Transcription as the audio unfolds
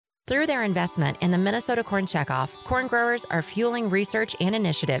Through their investment in the Minnesota Corn Checkoff, corn growers are fueling research and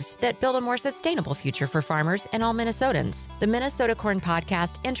initiatives that build a more sustainable future for farmers and all Minnesotans. The Minnesota Corn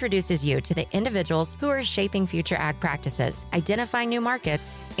Podcast introduces you to the individuals who are shaping future ag practices, identifying new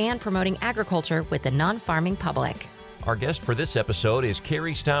markets, and promoting agriculture with the non-farming public. Our guest for this episode is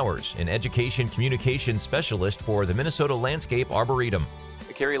Carrie Stowers, an education communications specialist for the Minnesota Landscape Arboretum.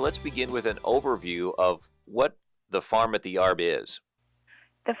 Carrie, let's begin with an overview of what the Farm at the Arb is.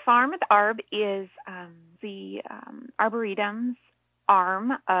 The Farm at the Arb is the Arboretum's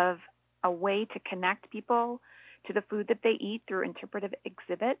arm of a way to connect people to the food that they eat through interpretive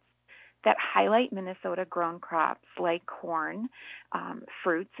exhibits that highlight Minnesota-grown crops like corn,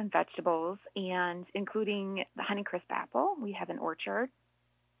 fruits and vegetables, and including the Honeycrisp apple. We have an orchard,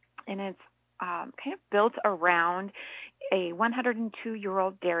 and it's kind of built around a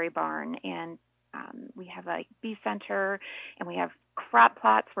 102-year-old dairy barn, and we have a bee center, and we have crop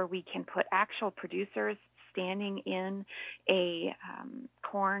plots where we can put actual producers standing in a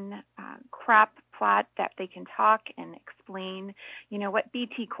corn crop plot that they can talk and explain, what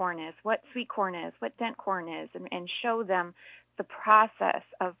BT corn is, what sweet corn is, what dent corn is, and show them the process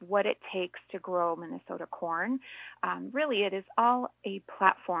of what it takes to grow Minnesota corn. Really, it is all a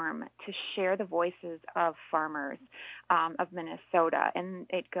platform to share the voices of farmers of Minnesota, and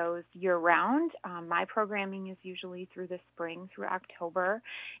it goes year-round. My programming is usually through the spring, through October,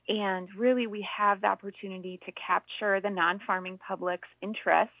 and really we have the opportunity to capture the non-farming public's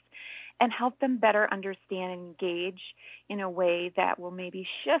interest and help them better understand and engage in a way that will maybe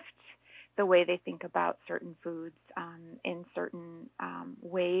shift the way they think about certain foods in certain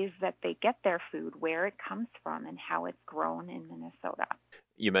ways that they get their food, where it comes from, and how it's grown in Minnesota.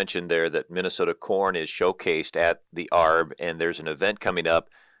 You mentioned there that Minnesota corn is showcased at the Arb, and there's an event coming up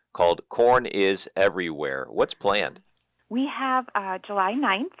called Corn is Everywhere. What's planned? We have July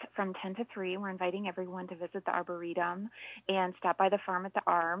 9th from 10 to 3. We're inviting everyone to visit the Arboretum and stop by the Farm at the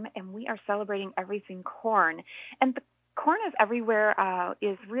Arb, and we are celebrating everything corn. And the Corn is Everywhere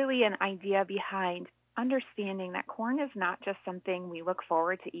is really an idea behind understanding that corn is not just something we look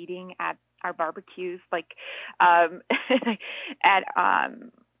forward to eating at our barbecues, like at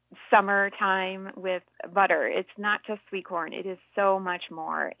summertime with butter. It's not just sweet corn. It is so much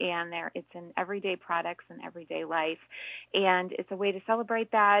more, and it's in everyday products and everyday life. And it's a way to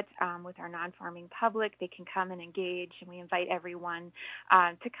celebrate that with our non-farming public. They can come and engage, and we invite everyone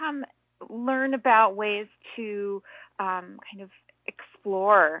to come learn about ways to kind of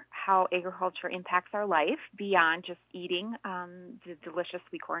explore how agriculture impacts our life beyond just eating the delicious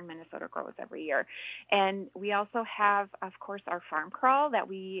sweet corn Minnesota grows every year. And we also have, of course, our farm crawl that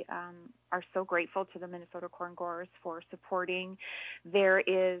we are so grateful to the Minnesota corn growers for supporting. There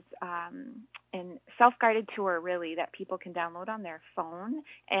is a self-guided tour, really, that people can download on their phone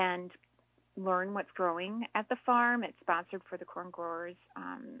and learn what's growing at the farm. It's sponsored for the corn growers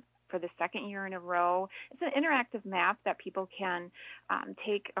for the second year in a row. It's an interactive map that people can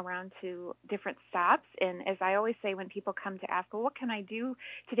take around to different stops. And as I always say when people come to ask, well, what can I do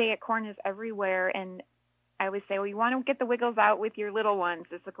today at Corn is Everywhere? And I always say, well, you want to get the wiggles out with your little ones.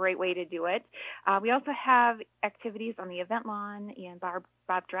 It's a great way to do it. We also have activities on the event lawn, and Bob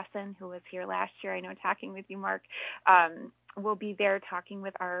Dressen, who was here last year, I know, talking with you, Mark, will be there talking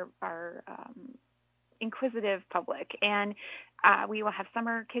with our inquisitive public. And we will have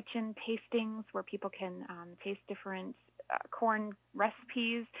summer kitchen tastings where people can taste different corn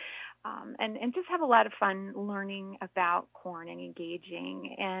recipes and just have a lot of fun learning about corn and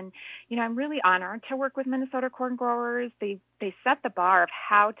engaging. And, I'm really honored to work with Minnesota corn growers. They set the bar of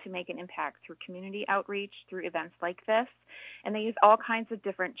how to make an impact through community outreach, through events like this. And they use all kinds of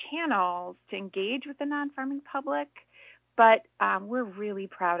different channels to engage with the non-farming public. But we're really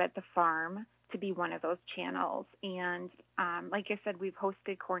proud at the farm to be one of those channels. And like I said, we've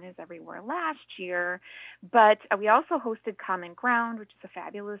hosted Corn is Everywhere last year, but we also hosted Common Ground, which is a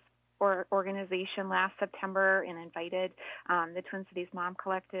fabulous organization last September, and invited the Twin Cities Mom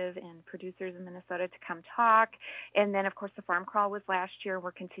Collective and producers in Minnesota to come talk. And then, of course, the Farm Crawl was last year.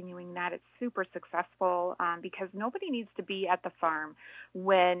 We're continuing that. It's super successful because nobody needs to be at the farm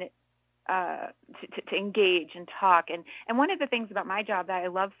when to engage and talk. And one of the things about my job that I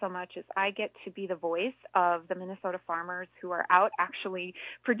love so much is I get to be the voice of the Minnesota farmers who are out actually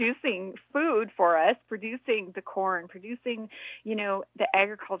producing food for us, producing the corn, producing, the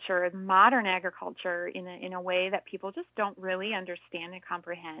agriculture, modern agriculture in a way that people just don't really understand and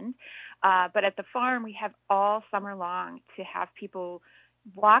comprehend. But at the farm, we have all summer long to have people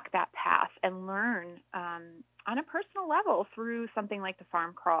walk that path and learn on a personal level through something like the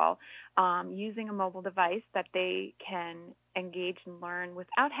Farm Crawl, using a mobile device that they can engage and learn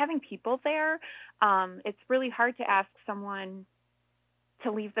without having people there. It's really hard to ask someone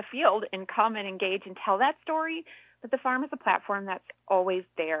to leave the field and come and engage and tell that story. But the farm is a platform that's always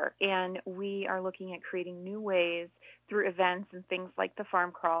there, and we are looking at creating new ways through events and things like the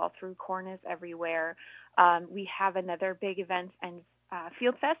Farm Crawl, through Corn is Everywhere. We have another big event and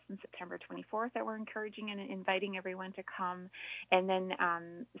Field Fest on September 24th that we're encouraging and inviting everyone to come, and then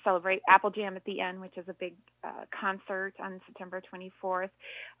celebrate Apple Jam at the end, which is a big concert on September 24th.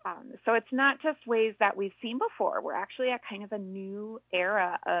 So it's not just ways that we've seen before. We're actually at kind of a new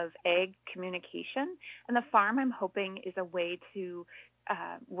era of ag communication, and the farm, I'm hoping, is a way to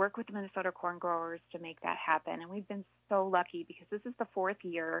work with the Minnesota corn growers to make that happen. And we've been so lucky because this is the fourth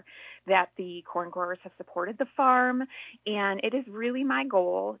year that the corn growers have supported the farm. And it is really my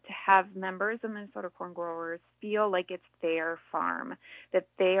goal to have members of Minnesota corn growers feel like it's their farm, that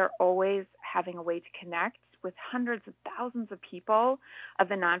they are always having a way to connect with hundreds of thousands of people of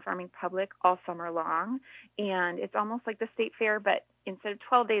the non-farming public all summer long. And it's almost like the state fair, but instead of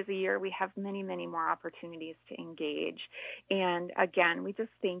 12 days a year, we have many, many more opportunities to engage. And again, we just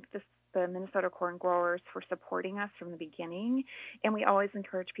thank the Minnesota corn growers for supporting us from the beginning. And we always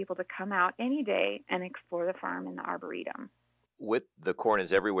encourage people to come out any day and explore the farm in the Arboretum. With the Corn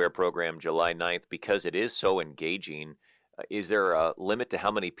is Everywhere program July 9th, because it is so engaging, is there a limit to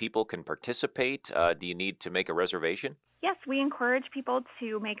how many people can participate? Do you need to make a reservation? Yes, we encourage people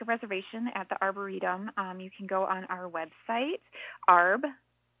to make a reservation at the Arboretum. You can go on our website,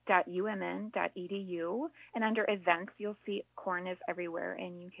 arb.umn.edu, and under events, you'll see Corn is Everywhere,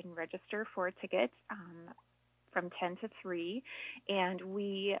 and you can register for a ticket from 10 to 3. And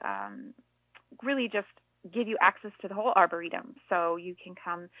we really just give you access to the whole Arboretum, so you can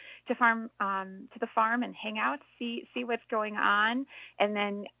come to the farm and hang out, see what's going on, and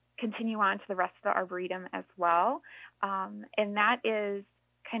then continue on to the rest of the Arboretum as well. And that is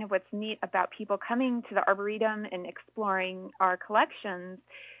kind of what's neat about people coming to the Arboretum and exploring our collections.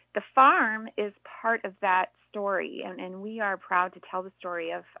 The farm is part of that story, and we are proud to tell the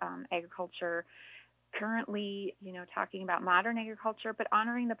story of agriculture currently, talking about modern agriculture, but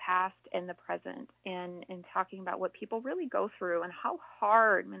honoring the past and the present, and talking about what people really go through and how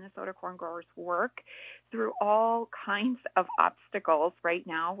hard Minnesota corn growers work through all kinds of obstacles right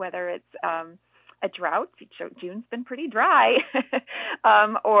now, whether it's a drought. June's been pretty dry,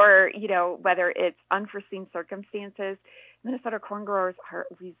 or, whether it's unforeseen circumstances. Minnesota corn growers are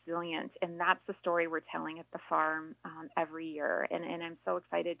resilient, and that's the story we're telling at the farm every year. And I'm so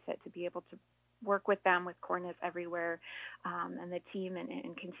excited to be able to work with them, with Corn is Everywhere, and the team,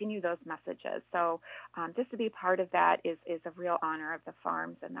 and continue those messages. So just to be part of that is a real honor of the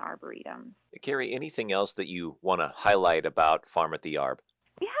farms and the Arboretum. Carrie, anything else that you want to highlight about Farm at the Arb?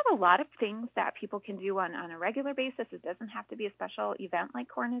 We have a lot of things that people can do on a regular basis. It doesn't have to be a special event like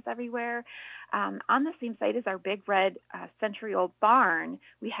Corn is Everywhere. On the same site as our big red century-old barn,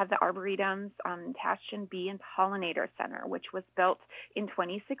 we have the Arboretum's Tashian Bee and Pollinator Center, which was built in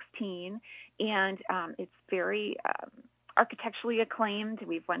 2016, and it's very architecturally acclaimed.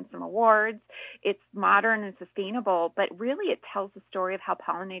 We've won some awards. It's modern and sustainable, but really it tells the story of how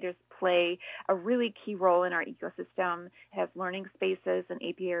pollinators play a really key role in our ecosystem. It has learning spaces, an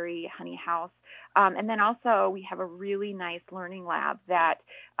apiary, honey house, and then also we have a really nice learning lab that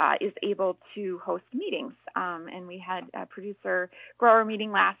is able to host meetings. And we had a producer-grower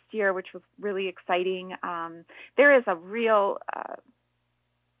meeting last year, which was really exciting. There is a real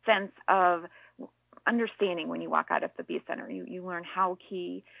sense of understanding when you walk out of the bee center. You learn how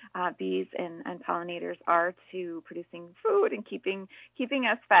key bees and pollinators are to producing food and keeping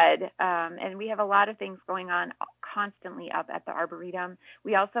us fed. And we have a lot of things going on constantly up at the Arboretum.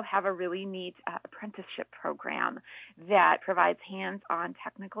 We also have a really neat apprenticeship program that provides hands-on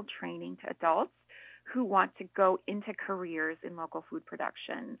technical training to adults who want to go into careers in local food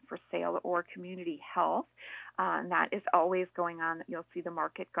production for sale or community health. And that is always going on. You'll see the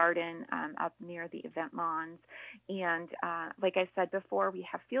market garden up near the event lawns. And like I said before, we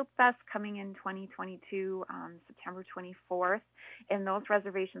have Field Fest coming in 2022, September 24th. And those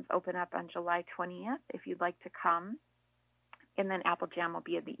reservations open up on July 20th if you'd like to come. And then Apple Jam will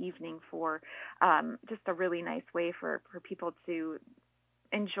be in the evening for just a really nice way for people to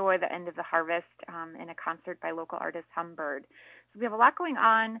enjoy the end of the harvest in a concert by local artist Humbird. So we have a lot going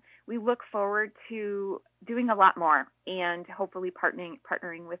on. We look forward to doing a lot more and hopefully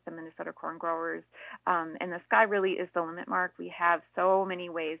partnering with the Minnesota corn growers. And the sky really is the limit, Mark. We have so many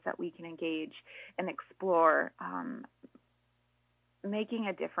ways that we can engage and explore making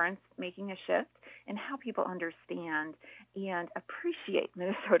a difference, making a shift in how people understand and appreciate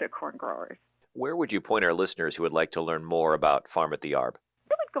Minnesota corn growers. Where would you point our listeners who would like to learn more about Farm at the Arb?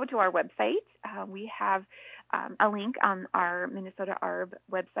 They would go to our website. We have a link on our Minnesota Arb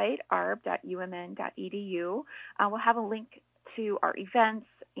website, arb.umn.edu. We'll have a link to our events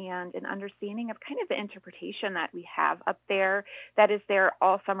and an understanding of kind of the interpretation that we have up there that is there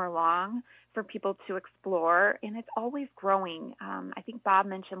all summer long for people to explore, and it's always growing. I think Bob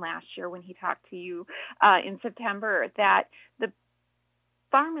mentioned last year when he talked to you in September that the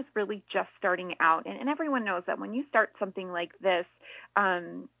farm is really just starting out, and everyone knows that when you start something like this,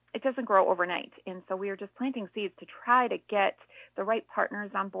 it doesn't grow overnight. And so we are just planting seeds to try to get the right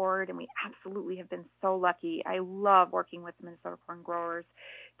partners on board, and we absolutely have been so lucky. I love working with the Minnesota corn growers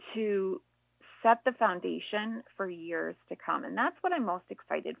to set the foundation for years to come. And that's what I'm most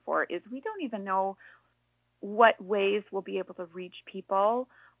excited for, is we don't even know what ways we'll be able to reach people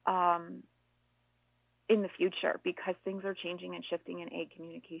in the future, because things are changing and shifting in ag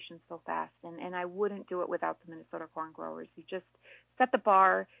communication so fast. And I wouldn't do it without the Minnesota corn growers. You just set the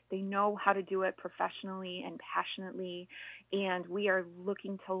bar. They know how to do it professionally and passionately, and we are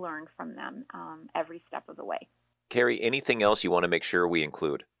looking to learn from them every step of the way. Carrie, anything else you want to make sure we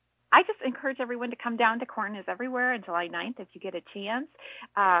include? I just encourage everyone to come down to Corn is Everywhere on July 9th if you get a chance.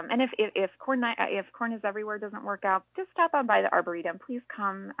 And if Corn is Everywhere doesn't work out, just stop on by the Arboretum. Please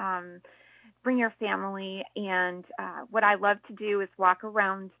come. Bring your family. And what I love to do is walk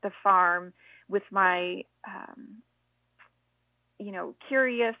around the farm with my,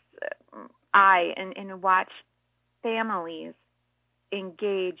 curious eye and watch families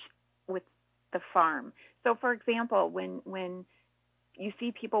engage with the farm. So, for example, when you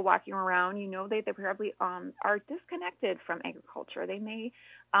see people walking around, they probably are disconnected from agriculture. They may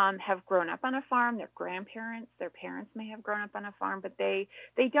have grown up on a farm. Their grandparents, their parents may have grown up on a farm, but they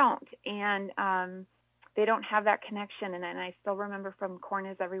don't. And they don't have that connection. And I still remember from Corn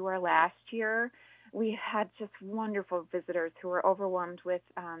is Everywhere last year, we had just wonderful visitors who were overwhelmed with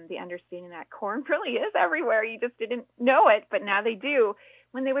the understanding that corn really is everywhere. You just didn't know it, but now they do.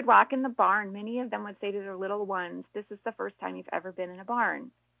 When they would walk in the barn, many of them would say to their little ones, "This is the first time you've ever been in a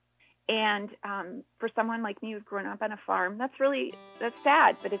barn." And for someone like me who's grown up on a farm, that's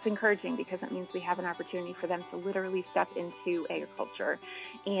sad, but it's encouraging, because it means we have an opportunity for them to literally step into agriculture,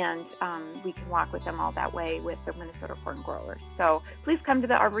 and we can walk with them all that way with the Minnesota corn growers. So please come to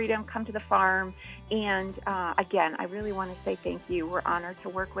the Arboretum, come to the farm, and again, I really want to say thank you. We're honored to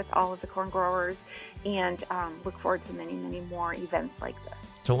work with all of the corn growers, and look forward to many, many more events like this.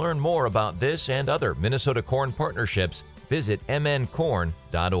 To learn more about this and other Minnesota corn partnerships, visit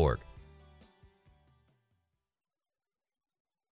mncorn.org.